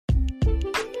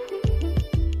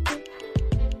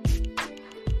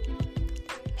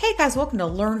Hey guys, welcome to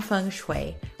Learn Feng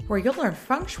Shui, where you'll learn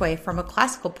Feng Shui from a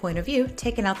classical point of view,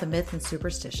 taking out the myth and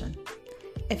superstition.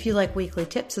 If you like weekly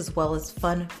tips as well as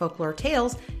fun folklore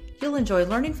tales, you'll enjoy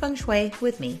learning Feng Shui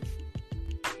with me.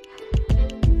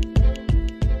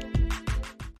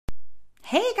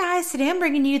 Hey guys, today I'm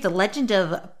bringing you the legend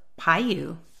of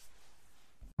Paiyu.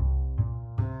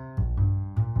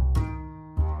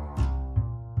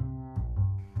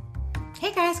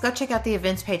 Hey guys, go check out the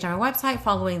events page on my website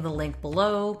following the link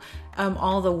below.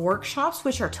 All the workshops,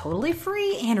 which are totally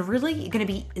free and really going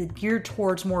to be geared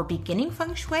towards more beginning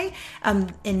Feng Shui.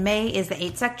 In May is the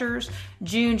 8 sectors.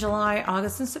 June, July,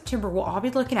 August, and September, we'll all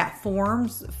be looking at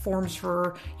forms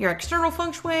for your external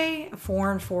Feng Shui,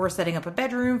 forms for setting up a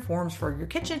bedroom, forms for your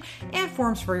kitchen, and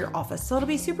forms for your office. So it'll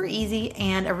be super easy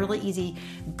and a really easy,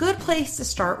 good place to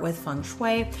start with Feng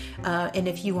Shui. And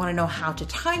if you want to know how to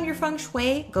time your Feng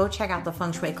Shui, go check out the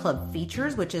Feng Shui Club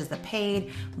features, which is the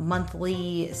paid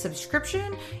monthly subscription.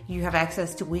 You have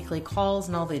access to weekly calls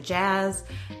and all the jazz,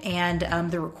 and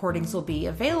the recordings will be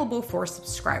available for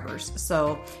subscribers.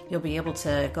 So you'll be able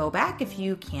to go back if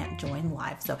you can't join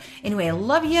live. So anyway, I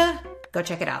love you. Go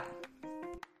check it out.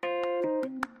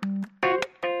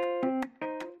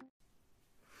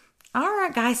 All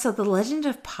right, guys, so the legend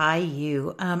of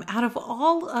Paiyu, out of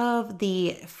all of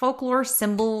the folklore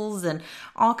symbols and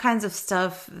all kinds of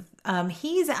stuff,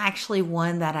 he's actually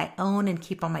one that I own and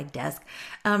keep on my desk.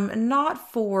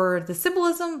 Not for the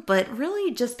symbolism, but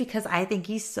really just because I think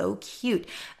he's so cute.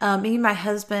 Me and my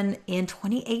husband in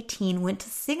 2018 went to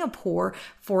Singapore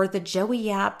for the Joey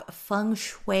Yap Feng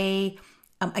Shui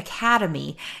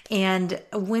Academy. And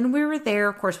when we were there,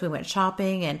 of course, we went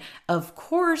shopping, and of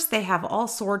course they have all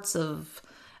sorts of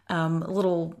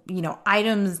little,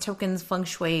 items, tokens, Feng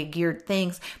Shui geared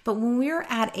things. But when we were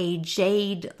at a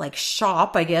jade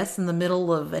shop, I guess, in the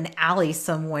middle of an alley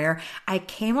somewhere, I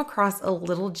came across a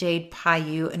little jade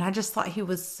Paiyu, and I just thought he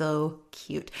was so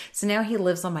cute. So now he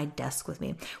lives on my desk with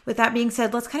me. With that being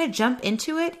said, let's kind of jump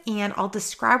into it, and I'll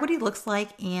describe what he looks like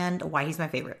and why he's my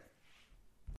favorite.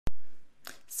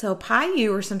 So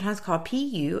Paiyu, or sometimes called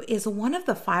Piyu, is one of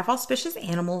the 5 auspicious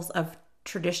animals of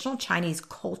traditional Chinese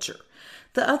culture.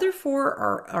 The other 4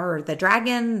 are the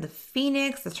dragon, the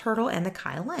phoenix, the turtle, and the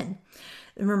Kailin.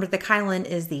 Remember, the Kailin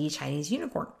is the Chinese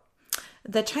unicorn.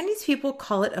 The Chinese people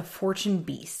call it a fortune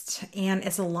beast, and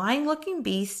it's a lion-looking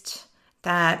beast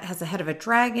that has the head of a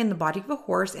dragon, the body of a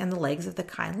horse, and the legs of the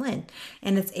Kailin,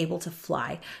 and it's able to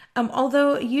fly.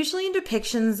 Although usually in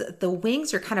depictions, the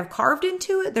wings are kind of carved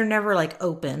into it. They're never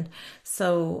open.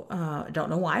 So don't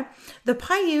know why. The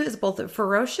Paiyu is both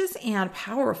ferocious and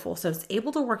powerful. So it's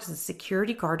able to work as a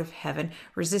security guard of heaven,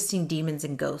 resisting demons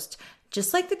and ghosts.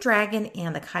 Just like the dragon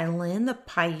and the Kailin, the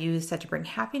Paiyu is said to bring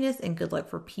happiness and good luck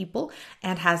for people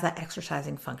and has that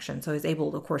exorcising function. So he's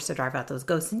able, of course, to drive out those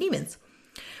ghosts and demons.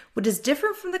 What is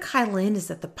different from the Kailin is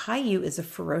that the Paiyu is a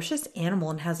ferocious animal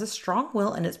and has a strong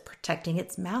will and is protecting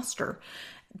its master.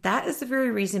 That is the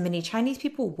very reason many Chinese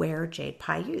people wear jade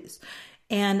Paiyus.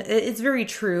 And it's very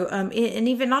true. And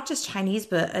even not just Chinese,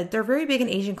 but they're very big in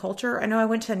Asian culture. I know I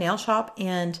went to a nail shop,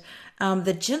 and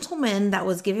the gentleman that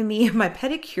was giving me my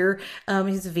pedicure,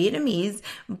 he's Vietnamese,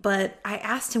 but I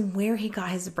asked him where he got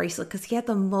his bracelet because he had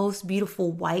the most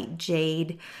beautiful white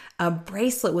jade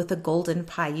bracelet with a golden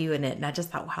Paiyu in it. And I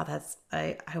just thought, wow,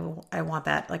 I want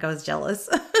that. I was jealous.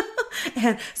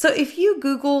 And so if you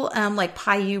Google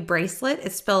Paiyu bracelet,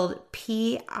 it's spelled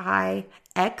Pixiu.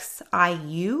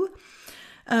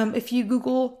 If you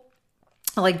Google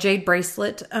jade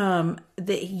bracelet,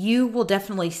 that you will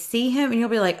definitely see him and you'll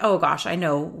be like, oh gosh, I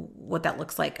know what that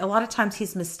looks like. A lot of times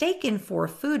he's mistaken for a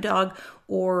food dog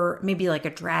or maybe a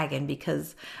dragon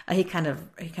because he kind of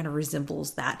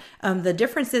resembles that. The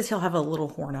difference is he'll have a little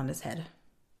horn on his head.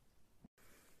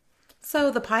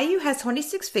 So the Paiyu has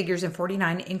 26 figures and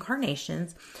 49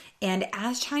 incarnations. And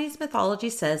as Chinese mythology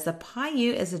says, the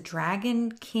Paiyu is a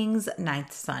dragon king's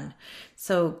 9th son.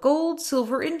 So gold,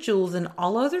 silver, and jewels and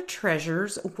all other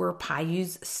treasures were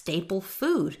Paiyu's staple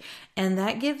food. And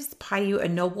that gives Paiyu a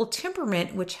noble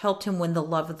temperament, which helped him win the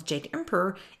love of the Jade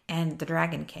Emperor and the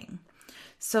Dragon King.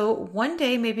 So one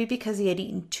day, maybe because he had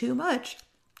eaten too much,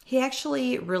 he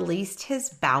actually released his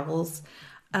bowels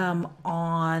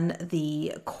on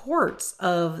the courts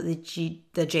of the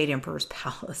Jade Emperor's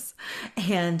palace.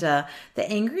 And the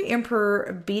angry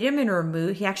emperor beat him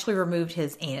and he actually removed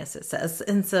his anus, it says.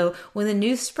 And so when the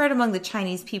news spread among the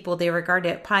Chinese people, they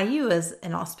regarded Paiyu as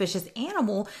an auspicious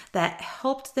animal that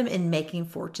helped them in making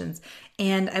fortunes.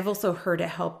 And I've also heard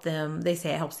they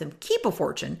say it helps them keep a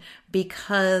fortune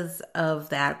because of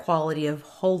that quality of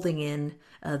holding in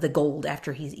the gold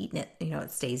after he's eaten it.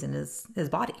 It stays in his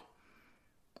body.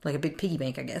 like a big piggy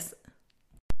bank, I guess.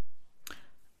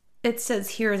 It says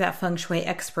here that feng shui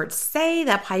experts say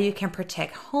that Paiyu can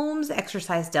protect homes,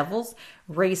 exorcise devils,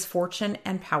 raise fortune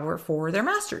and power for their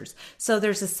masters. So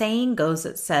there's a saying goes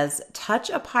that says, touch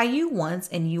a Paiyu once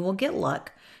and you will get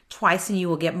luck, twice and you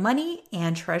will get money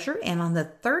and treasure, and on the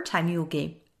third time you will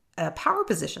get a power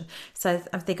position. So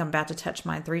I think I'm about to touch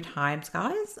mine 3 times,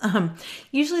 guys.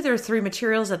 Usually there are 3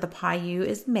 materials that the Paiyu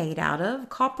is made out of: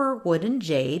 copper, wood, and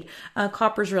jade.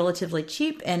 Copper is relatively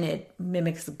cheap and it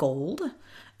mimics gold.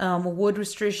 Wood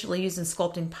was traditionally used in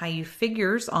sculpting Paiyu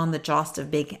figures on the joist of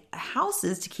big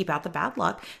houses to keep out the bad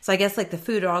luck. So I guess like the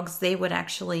Fu dogs, they would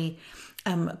actually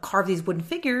carve these wooden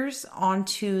figures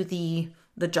onto the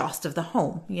joist of the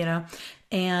home,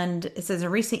 And it says in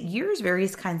recent years,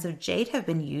 various kinds of jade have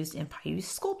been used in Paiyu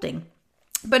sculpting.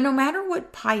 But no matter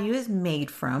what Paiyu is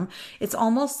made from, it's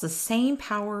almost the same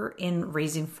power in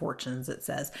raising fortunes, it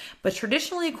says. But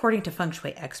traditionally, according to feng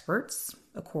shui experts,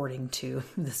 according to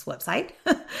this website,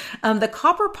 the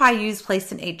copper Paiyus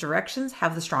placed in 8 directions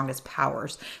have the strongest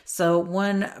powers. So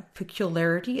one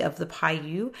peculiarity of the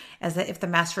Paiyu is that if the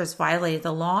master has violated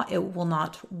the law, it will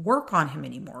not work on him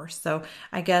anymore. So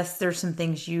I guess there's some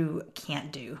things you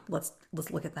can't do. Let's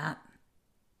look at that.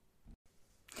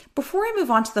 Before I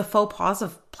move on to the faux pas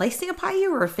of placing a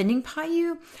Paiyu or offending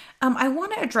Paiyu, I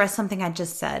want to address something I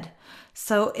just said.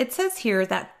 So it says here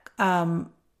that, that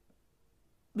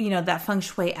feng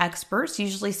shui experts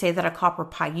usually say that a copper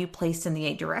Paiyu placed in the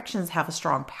 8 directions have a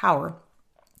strong power.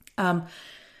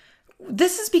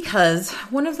 This is because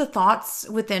one of the thoughts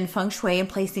within feng shui and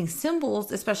placing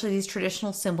symbols, especially these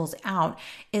traditional symbols out,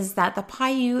 is that the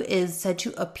Paiyu is said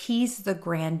to appease the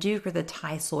Grand Duke or the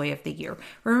Tai Sui of the year.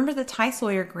 Remember, the Tai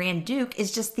Sui or Grand Duke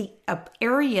is just the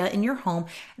area in your home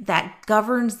that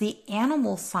governs the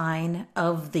animal sign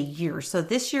of the year. So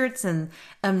this year it's in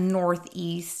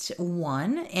Northeast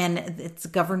 1, and it's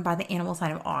governed by the animal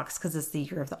sign of Ox because it's the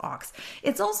year of the ox.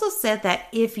 It's also said that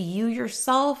if you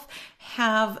yourself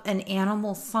have an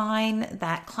animal sign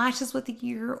that clashes with the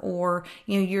year, or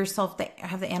yourself that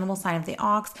have the animal sign of the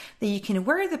ox, that you can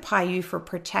wear the Paiyu for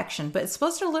protection. But it's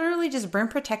supposed to literally just bring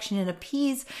protection and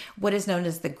appease what is known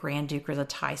as the Grand Duke or the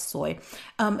Tai Sui.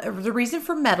 The reason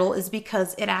for metal is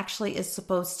because it actually is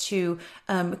supposed to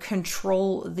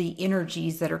control the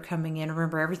energies that are coming in.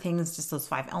 Remember, everything is just those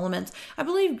 5 elements. I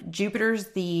believe Jupiter's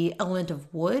the element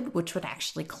of wood, which would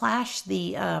actually clash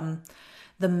the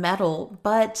metal,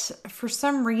 but for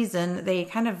some reason they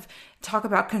kind of talk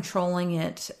about controlling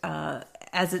it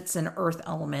as it's an earth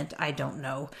element. I don't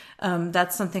know.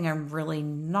 That's something I'm really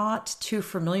not too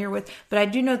familiar with, but I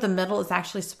do know the metal is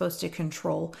actually supposed to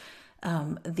control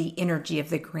the energy of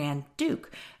the Grand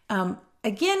Duke.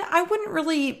 Again, I wouldn't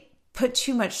really put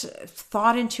too much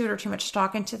thought into it or too much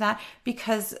stock into that,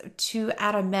 because to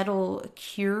add a metal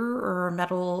cure or a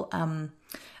metal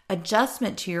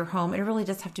adjustment to your home, it really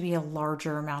does have to be a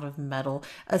larger amount of metal.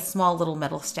 A small little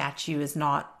metal statue is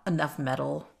not enough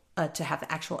metal to have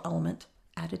the actual element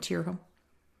added to your home.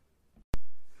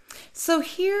 So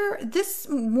here, this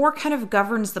more kind of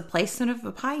governs the placement of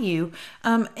a Paiyu.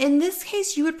 In this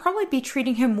case, you would probably be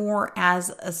treating him more as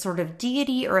a sort of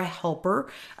deity or a helper,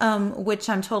 which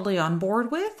I'm totally on board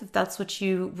with, if that's what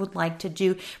you would like to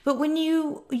do. But when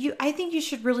I think you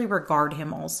should really regard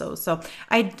him also. So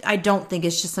I don't think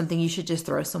it's just something you should just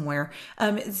throw somewhere.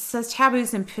 It says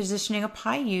taboos in positioning a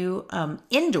Paiyu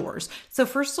indoors. So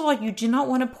first of all, you do not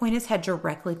want to point his head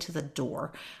directly to the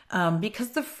door, because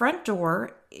the front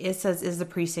door, it says, is the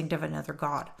precinct of another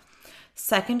god.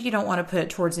 Second, you don't want to put it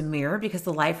towards a mirror because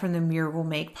the light from the mirror will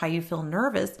make Paiyu feel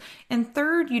nervous. And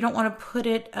third, you don't want to put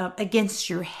it against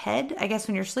your head, I guess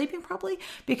when you're sleeping probably,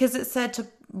 because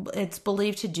it's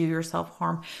believed to do yourself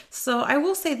harm. So I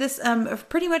will say this,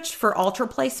 pretty much for altar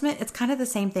placement, it's kind of the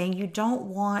same thing. You don't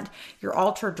want your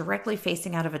altar directly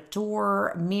facing out of a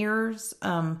door, mirrors,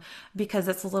 because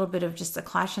that's a little bit of just a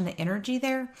clash in the energy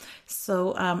there.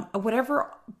 So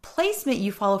whatever placement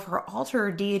you follow for altar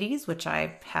deities, which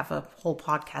I have a whole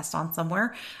podcast on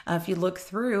somewhere, if you look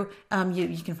through,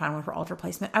 you can find one for altar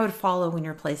placement. I would follow when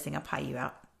you're placing a Paiyu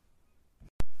out.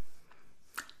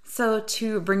 So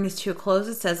to bring this to a close,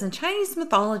 it says, in Chinese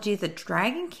mythology, the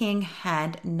Dragon King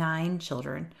had 9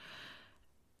 children.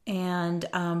 And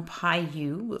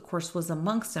Paiyu, of course, was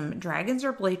amongst them. Dragons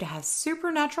are believed to have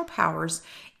supernatural powers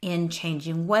in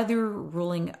changing weather,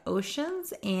 ruling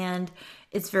oceans, and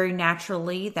it's very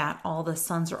naturally that all the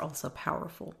suns are also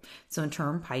powerful. So in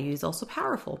turn, Paiyu is also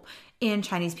powerful. In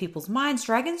Chinese people's minds,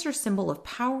 dragons are a symbol of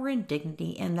power and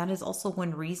dignity, and that is also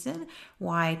one reason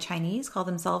why Chinese call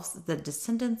themselves the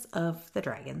descendants of the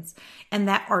dragons. And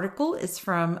that article is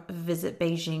from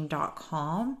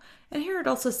visitbeijing.com. And here it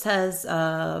also says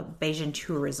Beijing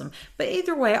tourism. But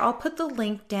either way, I'll put the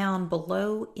link down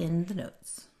below in the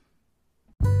notes.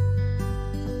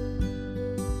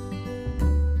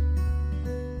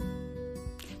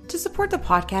 To support the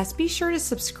podcast, be sure to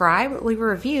subscribe, leave a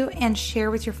review, and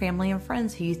share with your family and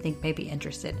friends who you think may be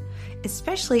interested,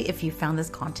 especially if you found this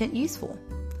content useful.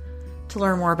 To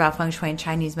learn more about Feng Shui and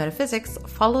Chinese metaphysics,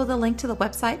 follow the link to the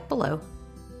website below.